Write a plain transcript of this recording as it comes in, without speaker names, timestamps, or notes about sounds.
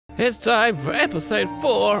It's time for episode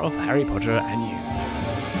 4 of Harry Potter and You.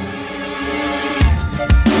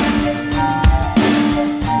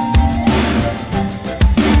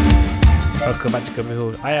 Welcome back to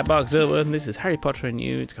people. I am Mark Zealman. This is Harry Potter and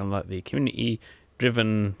You. It's kind of like the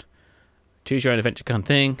community-driven choose your own adventure kind of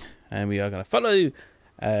thing, and we are going to follow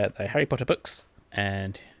the Harry Potter books,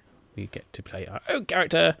 and we get to play our own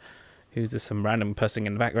character, who's just some random person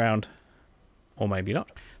in the background, or maybe not.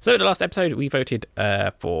 So in the last episode, we voted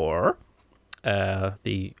for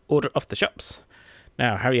the order of the shops.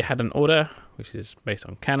 Now, Harry had an order, which is based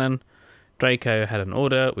on canon. Draco had an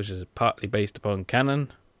order, which is partly based upon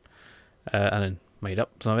canon, and then made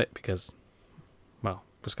up some of it because, well,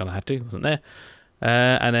 just kind of had to, wasn't there?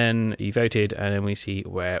 And then he voted, and then we see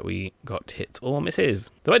where we got hits or misses.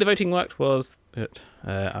 The way the voting worked was that,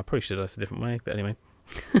 I probably should have done it a different way, but anyway.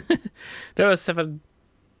 There were 7,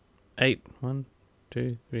 8, 1,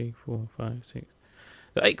 2, 3, 4, 5, 6.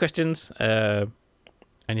 There were 8 questions, and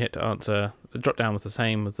you had to answer. The drop down was the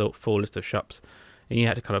same as the full list of shops, and you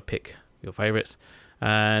had to kind of pick your favourites.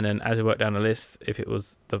 And then as we worked down the list, if it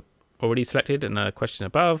was the already selected and a question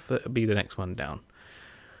above, that would be the next one down.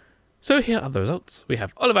 So here are the results. We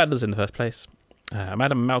have Ollivander's in the first place,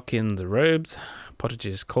 Madame Malkin's Robes,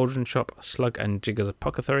 Pottage's Cauldron Shop, Slug and Jigger's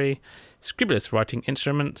Apothecary, Scribbler's Writing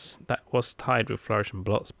Instruments. That was tied with Flourish and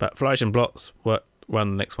Blots, but Flourish and Blots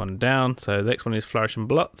won the next one down, so the next one is Flourish and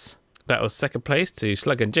Blots. That was second place to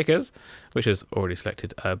Slug and Jiggers, which was already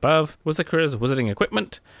selected above. Whizzicker's Wizarding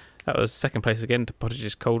Equipment. That was second place again to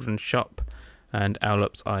Pottage's Cauldron Shop and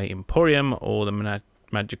Owlup's Eye Emporium, or the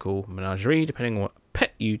Magical Menagerie, depending on what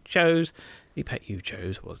pet you chose. The pet you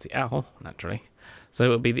chose was the owl, naturally. So it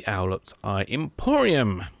will be the Owlup's Eye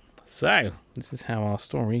Emporium. So, this is how our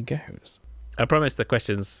story goes. I promise the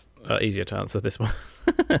questions are easier to answer this one.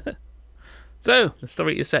 So, the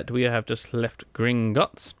story is set. We have just left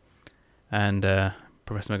Gringotts, and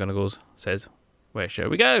Professor McGonagall says, where shall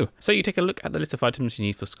we go? So you take a look at the list of items you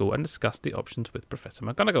need for school and discuss the options with Professor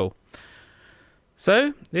McGonagall.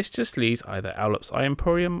 So, this just leaves either Owlup's Eye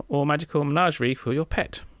Emporium or Magical Menagerie for your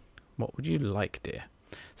pet. What would you like, dear?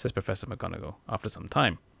 Says Professor McGonagall after some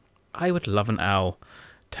time. I would love an owl.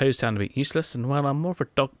 Toads sound a bit useless, and well, I'm more of a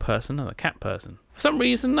dog person than a cat person. For some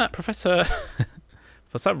reason, the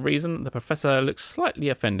professor looks slightly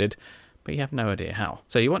offended, but you have no idea how.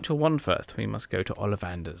 So you want your wand first. We must go to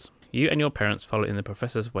Ollivander's. You and your parents follow in the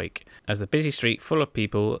professor's wake, as the busy street full of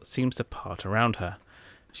people seems to part around her.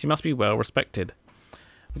 She must be well respected.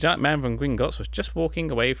 The giant man from Gringotts was just walking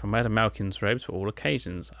away from Madame Malkin's Robes for all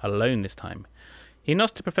occasions, alone this time. He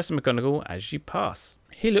nods to Professor McGonagall as you pass.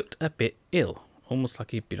 He looked a bit ill, almost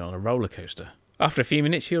like he'd been on a roller coaster. After a few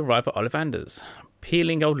minutes, you arrive at Ollivander's.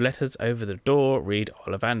 Peeling old letters over the door read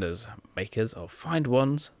Ollivander's, makers of fine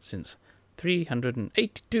wands since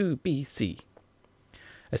 382 BC.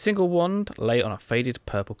 A single wand lay on a faded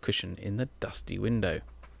purple cushion in the dusty window.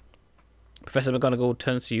 Professor McGonagall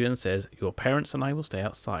turns to you and says, your parents and I will stay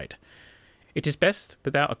outside. It is best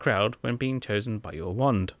without a crowd when being chosen by your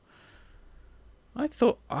wand. I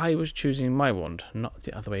thought I was choosing my wand, not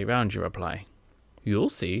the other way round, you reply. You'll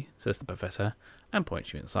see, says the professor, and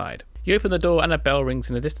points you inside. You open the door and a bell rings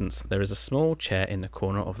in the distance. There is a small chair in the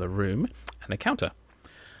corner of the room and a counter.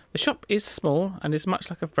 The shop is small and is much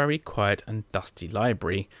like a very quiet and dusty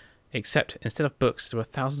library, except instead of books there are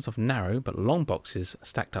thousands of narrow but long boxes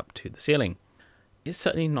stacked up to the ceiling. It's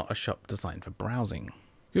certainly not a shop designed for browsing.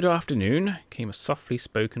 Good afternoon, came a softly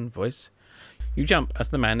spoken voice. You jump as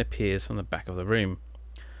the man appears from the back of the room.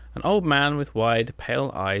 An old man with wide,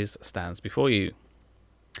 pale eyes stands before you.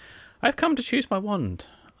 I've come to choose my wand,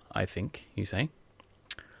 I think, you say.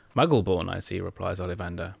 Muggle-born, I see, replies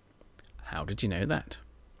Ollivander. How did you know that?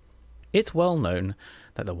 It's well known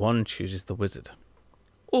that the wand chooses the wizard.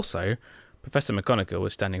 Also, Professor McGonagall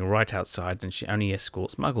is standing right outside and she only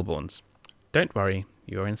escorts Muggle-borns. Don't worry,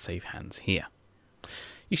 you are in safe hands here.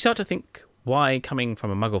 You start to think why coming from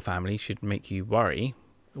a Muggle family should make you worry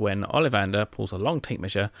when Ollivander pulls a long tape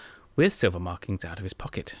measure with silver markings out of his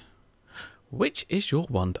pocket. Which is your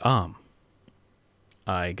wand arm?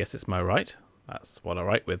 I guess it's my right. That's what I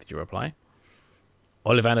write with, you reply.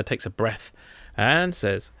 Ollivander takes a breath and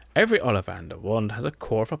says, every Ollivander wand has a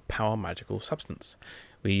core of a power magical substance.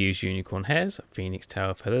 We use unicorn hairs, phoenix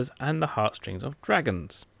tail feathers, and the heartstrings of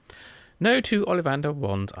dragons. No two Ollivander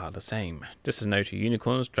wands are the same, just as no two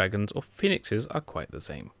unicorns, dragons, or phoenixes are quite the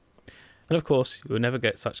same. And of course, you will never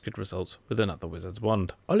get such good results with another wizard's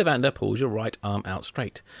wand. Ollivander pulls your right arm out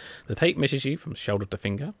straight. The tape measures you from shoulder to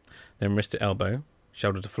finger, then wrist to elbow,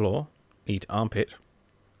 shoulder to floor, knee to armpit,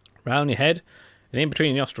 round your head, and in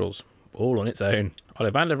between your nostrils. all on its own.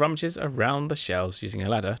 Ollivander rummages around the shelves using a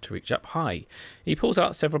ladder to reach up high. He pulls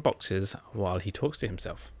out several boxes while he talks to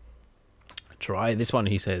himself. Try this one,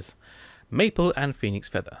 he says. Maple and phoenix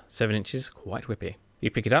feather, 7 inches, quite whippy. You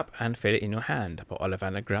pick it up and feel it in your hand, but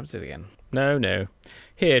Ollivander grabs it again. No, no.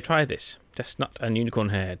 Here, try this. Chestnut and unicorn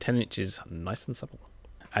hair, 10 inches, nice and supple.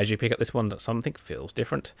 As you pick up this wand, something feels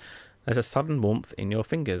different. There's a sudden warmth in your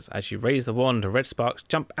fingers. As you raise the wand, red sparks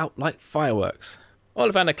jump out like fireworks.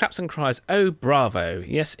 Ollivander claps and cries, "Oh, bravo.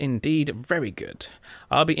 Yes, indeed, very good.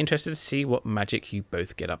 I'll be interested to see what magic you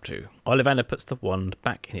both get up to." Ollivander puts the wand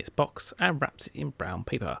back in its box and wraps it in brown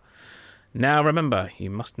paper. Now remember, you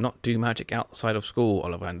must not do magic outside of school,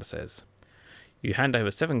 Ollivander says. You hand over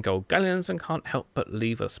 7 gold galleons and can't help but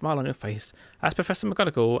leave a smile on your face as Professor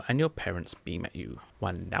McGonagall and your parents beam at you.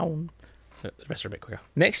 One down. The rest are a bit quicker.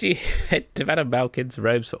 Next, you head to Madame Malkin's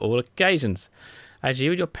robes for all occasions. As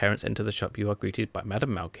you and your parents enter the shop, you are greeted by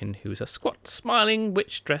Madame Malkin, who is a squat, smiling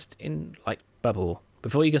witch dressed in light bubble.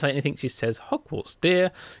 Before you can say anything, she says, "Hogwarts,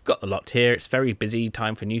 dear. Got the lot here. It's very busy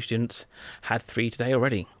time for new students. Had 3 today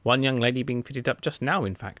already. One young lady being fitted up just now,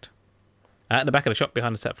 in fact." At the back of the shop,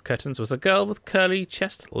 behind a set of curtains, was a girl with curly,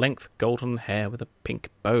 chest-length golden hair with a pink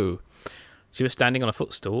bow. She was standing on a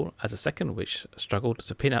footstool as a second witch struggled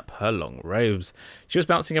to pin up her long robes. She was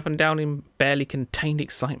bouncing up and down in barely contained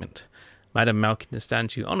excitement. Madame Malkin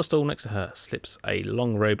stands you on a stool next to her, slips a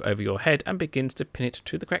long robe over your head and begins to pin it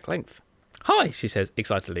to the correct length. "Hi," she says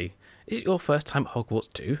excitedly. "Is it your first time at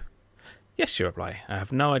Hogwarts too?" "Yes," you reply. "I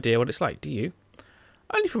have no idea what it's like, do you?"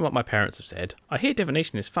 "Only from what my parents have said. I hear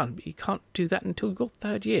divination is fun, but you can't do that until your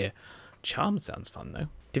 3rd year. Charms sounds fun, though."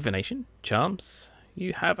 "Divination? Charms?"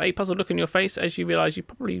 You have a puzzled look on your face as you realise you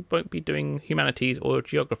probably won't be doing humanities or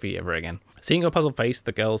geography ever again. Seeing your puzzled face,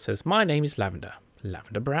 the girl says, "My name is Lavender.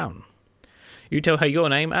 Lavender Brown." You tell her your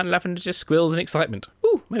name and Lavender just squeals in excitement.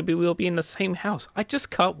 "Ooh, maybe we'll be in the same house. I just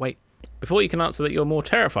can't wait." Before you can answer that you're more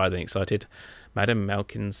terrified than excited, Madame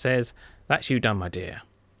Malkin says, "That's you done, my dear."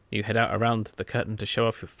 You head out around the curtain to show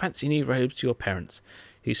off your fancy new robes to your parents,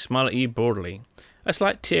 who smile at you broadly. A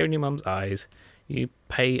slight tear in your mum's eyes. You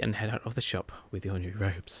pay and head out of the shop with your new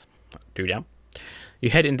robes. 2 down. You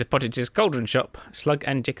head into Pottage's cauldron shop, Slug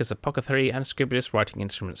and Jicker's apothecary and Scribulus writing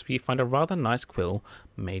instruments, where you find a rather nice quill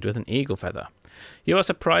made with an eagle feather. You are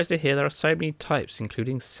surprised to hear there are so many types,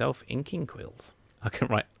 including self-inking quills. I can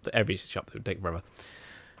write every shop that would take forever.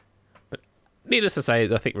 But needless to say,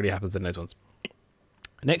 nothing really happens in those ones.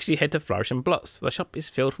 Next, you head to Flourish and Blots. The shop is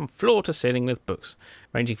filled from floor to ceiling with books,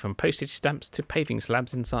 ranging from postage stamps to paving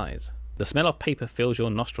slabs in size. The smell of paper fills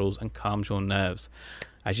your nostrils and calms your nerves.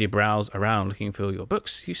 As you browse around looking for your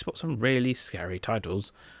books, you spot some really scary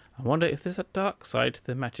titles. I wonder if there's a dark side to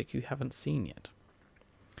the magic you haven't seen yet.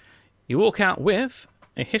 You walk out with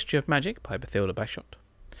A History of Magic by Bathilda Bagshot,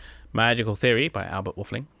 Magical Theory by Albert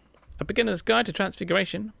Waffling, A Beginner's Guide to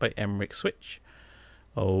Transfiguration by Emmerich Switch,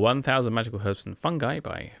 1000 Magical Herbs and Fungi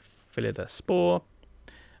by Phillida Spore,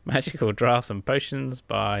 Magical Drafts and Potions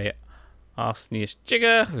by Arsenius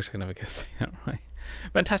Jigger, which I can never get to say that right.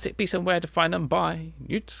 Fantastic Beasts and Where to Find Them by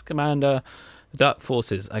Newt Scamander, The Dark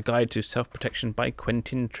Forces, A Guide to Self-Protection by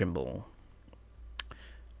Quentin Trimble.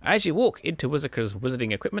 As you walk into Whizzica's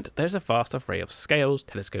wizarding equipment, there's a vast array of scales,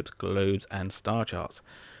 telescopes, globes, and star charts.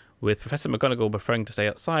 With Professor McGonagall preferring to stay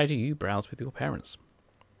outside, you browse with your parents.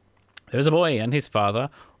 There's a boy and his father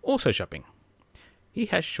also shopping. He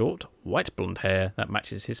has short, white blonde hair that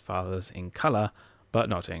matches his father's in colour, but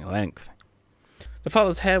not in length. The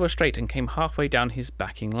father's hair was straight and came halfway down his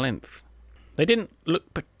back in length. They didn't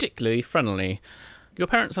look particularly friendly. Your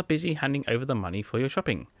parents are busy handing over the money for your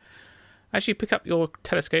shopping. As you pick up your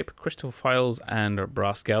telescope, crystal files, and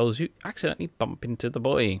brass scales, you accidentally bump into the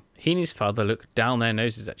boy. He and his father look down their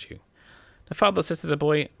noses at you. The father says to the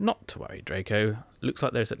boy, "Not to worry, Draco. Looks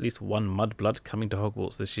like there's at least one mudblood coming to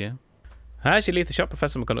Hogwarts this year." As you leave the shop,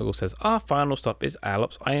 Professor McGonagall says, "Our final stop is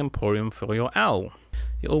Owlop's Eye Emporium for your owl."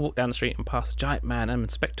 You all walk down the street and pass a giant man and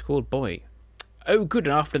a spectacled boy. "Oh, good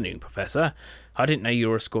afternoon, Professor. I didn't know you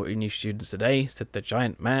were escorting new students today," said the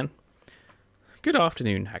giant man. "Good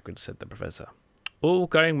afternoon, Hagrid," said the Professor. "All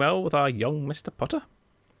going well with our young Mr. Potter?"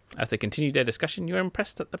 As they continue their discussion, you are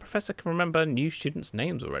impressed that the Professor can remember new students'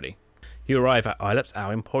 names already. You arrive at Owlop's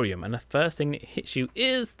Eye Emporium, and the first thing that hits you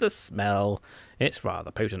is the smell. It's rather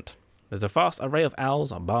potent. There's a vast array of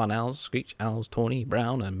owls, barn owls, screech owls, tawny,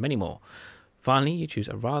 brown, and many more. Finally, you choose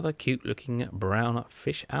a rather cute-looking brown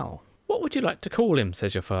fish owl. "What would you like to call him?"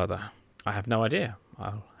 says your father. "I have no idea.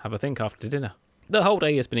 I'll have a think after dinner." The whole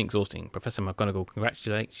day has been exhausting. Professor McGonagall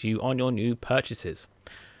congratulates you on your new purchases.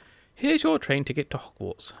 "Here's your train ticket to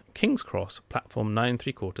Hogwarts, King's Cross, platform 9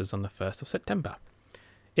 3/4 on the 1st of September.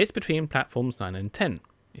 It's between platforms 9 and 10.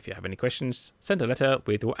 If you have any questions, send a letter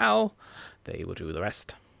with your owl. They will do the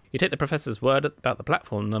rest. You take the professor's word about the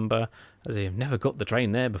platform number, as you've never got the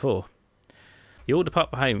train there before. You all depart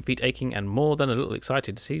for home, feet aching and more than a little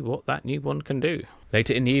excited to see what that new one can do.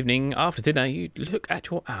 Later in the evening, after dinner, you look at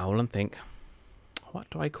your owl and think, what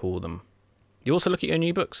do I call them? You also look at your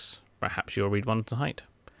new books. Perhaps you'll read one tonight.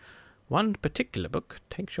 One particular book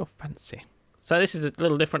takes your fancy. So this is a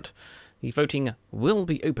little different. The voting will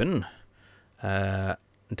be open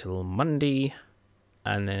until Monday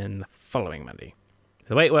and then the following Monday.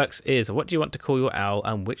 The way it works is, what do you want to call your owl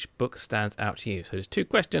and which book stands out to you? So there's 2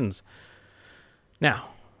 questions. Now,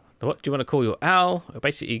 what do you want to call your owl?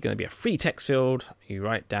 Basically going to be a free text field. You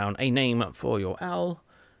write down a name for your owl,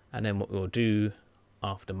 and then what we'll do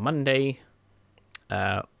after Monday,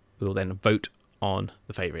 we'll then vote on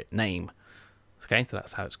the favourite name. Okay, so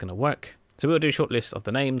that's how it's going to work. So we'll do a short list of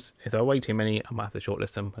the names. If there are way too many, I might have to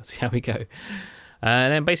shortlist them. Let's see how we go.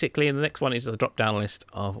 And then basically the next one is a drop-down list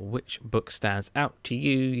of which book stands out to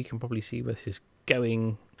you. You can probably see where this is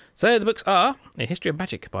going. So the books are A History of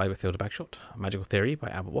Magic by Mathilda Bagshot, Magical Theory by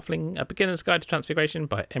Albert Waffling, A Beginner's Guide to Transfiguration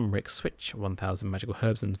by Emmerich Switch, 1000 Magical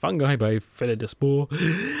Herbs and Fungi by Philida Spore,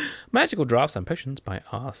 Magical Drafts and Potions by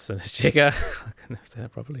Arsene Jigger, I can never say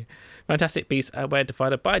that properly, Fantastic Beasts, A Way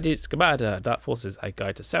Divider by Judith Scabada, Dark Forces, A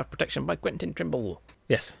Guide to Self-Protection by Quentin Trimble.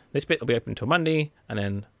 Yes, this bit will be open until Monday, and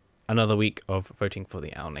then another week of voting for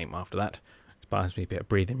the owl name after that. It buys me a bit of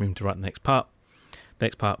breathing room to write the next part. The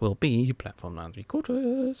next part will be Platform 9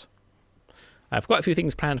 3/4. I've quite a few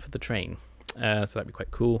things planned for the train, so that'd be quite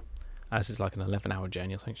cool. As it's like an 11-hour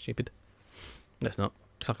journey or something stupid. No, it's not.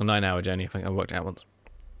 It's like a 9-hour journey. I think I worked it out once.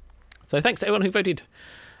 So thanks to everyone who voted.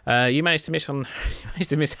 You managed to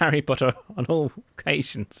miss Harry Potter on all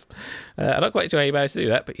occasions. I'm not quite sure how you managed to do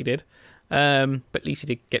that, but you did. But at least you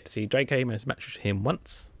did get to see Draco. You managed to match with him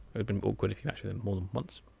once. It would have been awkward if you matched with him more than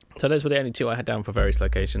once. So those were the only 2 I had down for various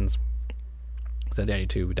locations. So the only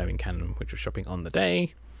 2 were down in Cannon, which was shopping on the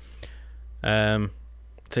day. So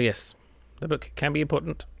yes, the book can be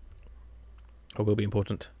important, or will be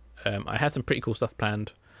important. I have some pretty cool stuff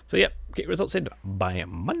planned. So yep, get your results in by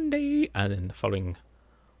Monday, and then the following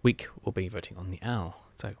week we'll be voting on the owl.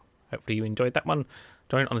 So hopefully you enjoyed that one.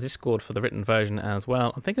 Join on the Discord for the written version as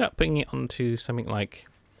well. I'm thinking about putting it onto something like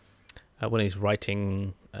one of these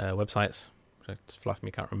writing websites. It's fluffy,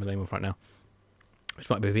 me, can't remember the name of right now. Which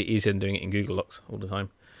might be a bit easier than doing it in Google Docs all the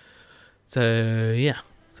time. So yeah,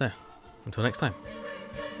 so until next time,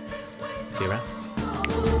 see you around.